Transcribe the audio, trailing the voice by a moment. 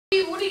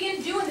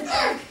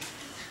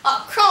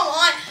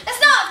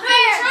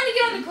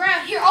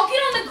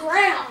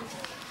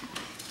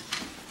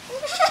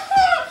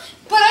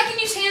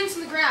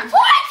ground.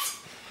 What?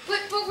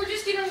 But we're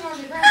just getting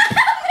on the ground. I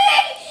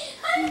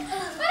don't want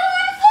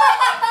to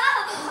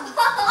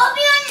fall. I'll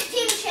be on your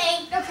team,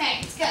 Shane. Okay,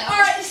 let's go. All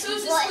right, so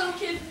is this little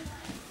kid.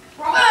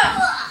 Ow!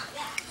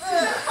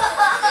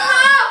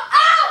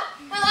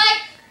 My leg!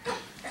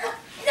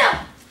 No.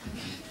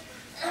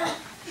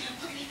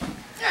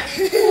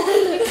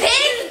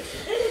 Pig?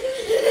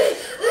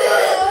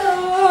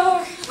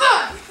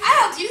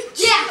 Ow, dude!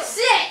 Yeah,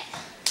 sit!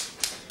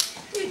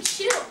 Dude,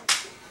 chill.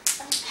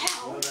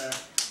 Ow.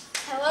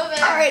 Hello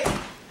there. All right.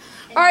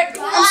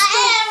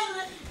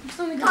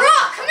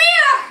 Brock, come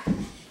here!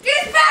 Get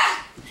us back!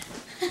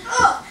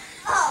 Oh.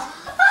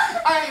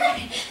 All right.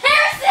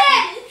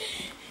 Harrison!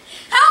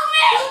 Help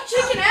me! Don't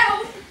chicken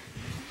out.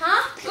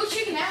 Huh? Go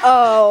chicken out.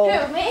 Oh,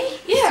 Who, Me?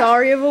 Yeah.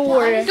 sorry of a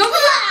warning. Don't.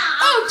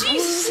 Oh,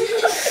 Jesus!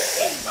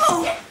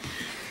 Oh.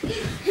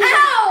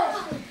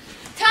 Ow!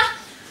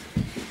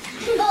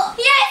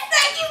 Yes,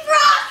 thank you,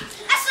 Brock!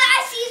 I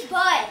see his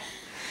butt.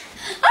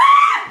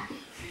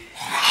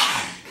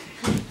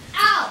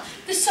 Ow!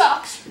 The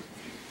socks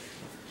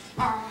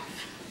are off.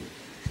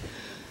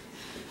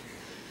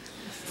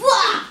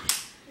 Flop!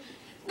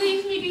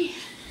 Leave me be.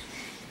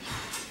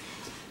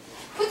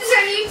 Put this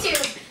on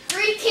YouTube.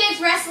 3 kids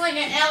wrestling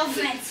an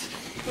elephant.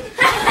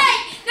 Hey!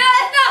 No,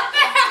 that's not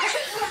fair!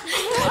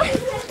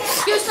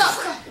 Yo, stop.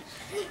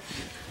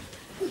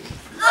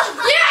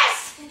 Yes!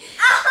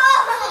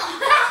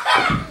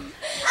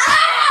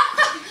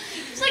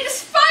 It's like a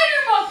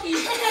spider monkey.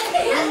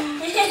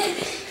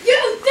 Yo,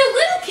 the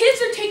little kids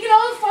are taking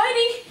all the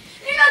fighting.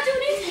 You're not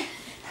doing anything.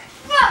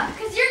 Fuck,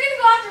 because you're going to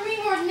go after me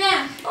more than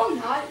them. I'm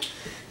not.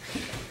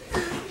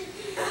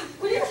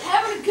 We're just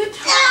having a good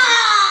time.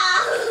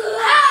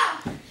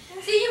 Ah!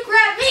 See, you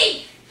grabbed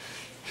me.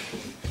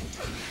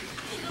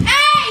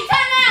 Hey,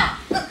 time out.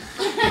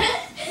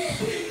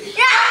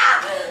 Yeah!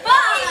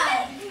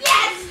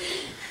 Yes!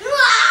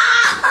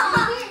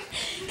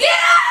 Get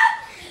up.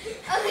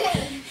 Okay.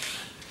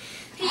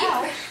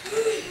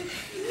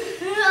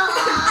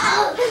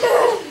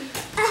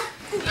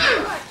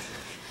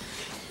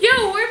 Yo,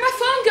 where'd my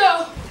phone go?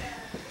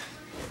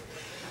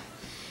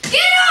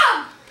 Get him!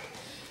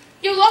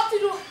 Yo, lock the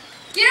door.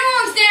 Get him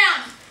while he's down.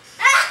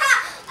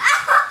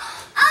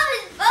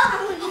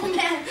 Oh,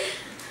 man.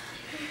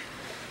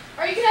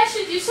 Or you can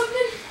actually do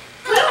something.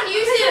 Put it on The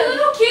YouTube.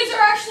 little kids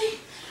are actually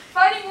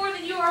fighting more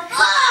than you are.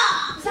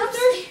 Is that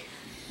 30?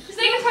 Because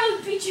they can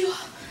probably beat you.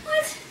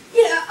 What?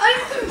 Yeah, I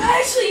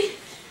actually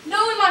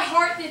know in my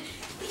heart that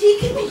he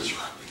can beat you.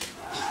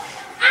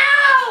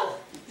 Ow!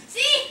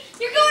 See?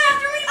 You're going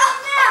after me more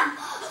than them.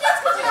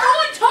 That's because you're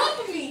all on top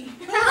of me.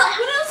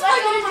 What else am I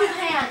going to do?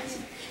 hands.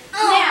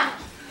 Now.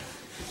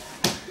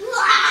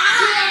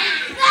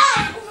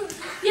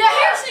 Yeah,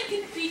 Harrison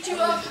can beat you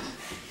up.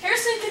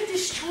 Harrison can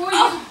destroy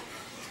you.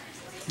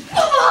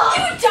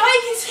 You would die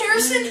against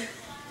Harrison.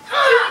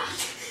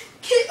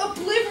 Get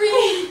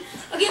obliterated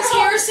against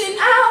Harrison.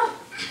 Ow!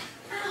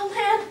 Ow,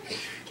 man.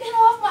 Get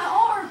off my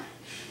arm.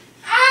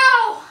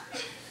 Ow!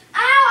 Ow!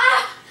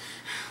 Ow!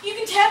 You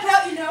can tap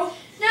out, you know.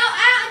 No,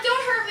 ow!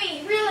 Don't hurt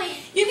me, really.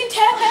 You can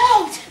tap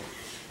out.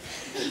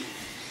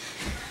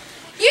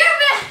 You're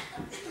bad.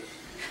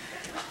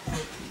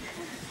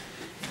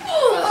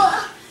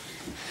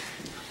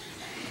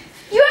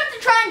 You have to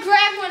try and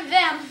grab one of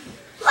them.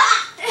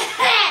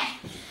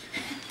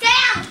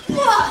 Down.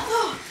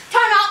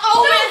 Time out.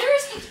 Oh, man.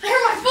 I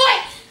hurt my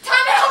foot.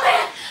 Time out,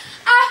 man.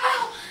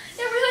 Ow.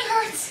 It really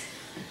hurts.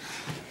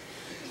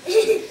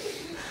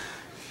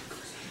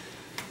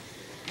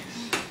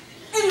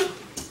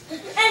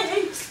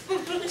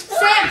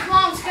 Sam, come on,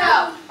 let's go.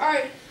 All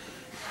right.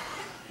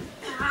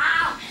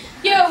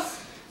 Yo.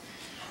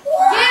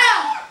 Get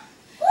him.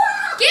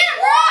 Get him,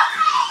 Brock.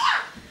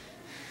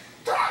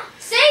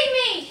 Save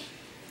me.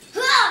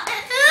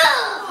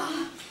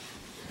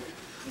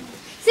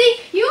 See,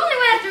 you only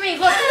went after me.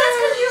 Look, that's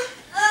because you.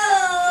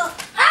 Ow!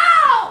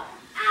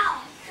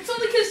 Ow. It's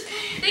only because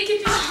they can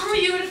destroy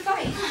you in a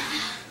fight.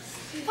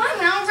 Fine,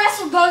 man. I'll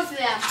wrestle both of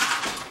them.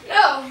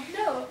 No.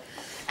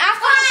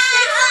 After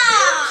They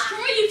don't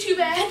destroy you too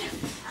bad.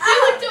 They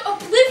like to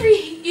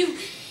obliterate you.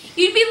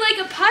 You'd be like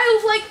a pile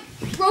of like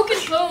broken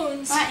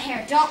bones. Right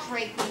here, don't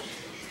break me.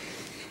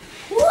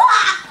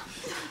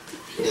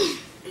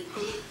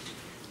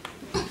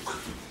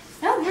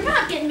 No, you're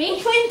not getting me.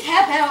 We're playing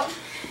tap out.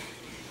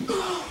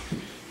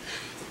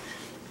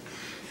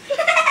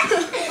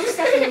 I'm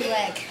stuck in your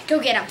leg. Go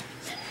get him.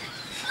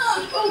 Ow.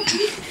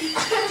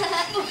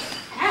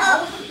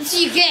 That's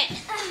what you get.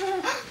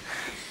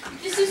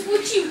 This is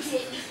what you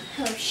get.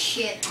 Oh,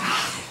 shit.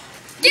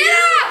 Get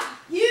up!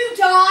 You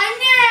die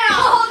now.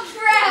 Oh,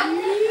 crap.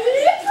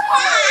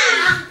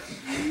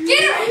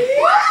 Get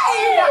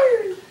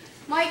him!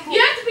 Michael. You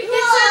have to be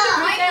inside the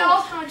ring at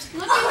all times.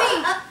 Look at me.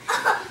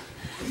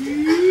 Ow. I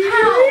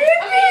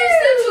mean, your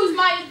statue was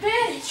my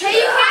advantage. Hey,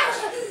 you catch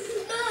him.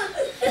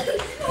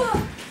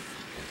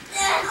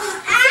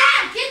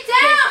 Sam, get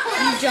down!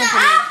 You jump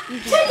on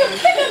it.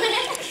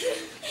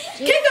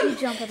 Kick him! You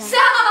jump on it.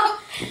 Stop!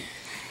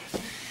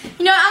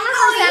 You know, I'm gonna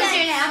hold Sam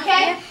here now,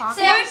 okay?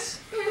 Yeah, Sam.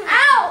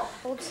 Ow!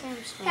 Hold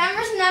Sam's phone. I'm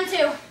versing them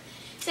too.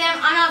 Sam,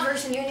 I'm not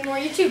versing you anymore.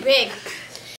 You're too big.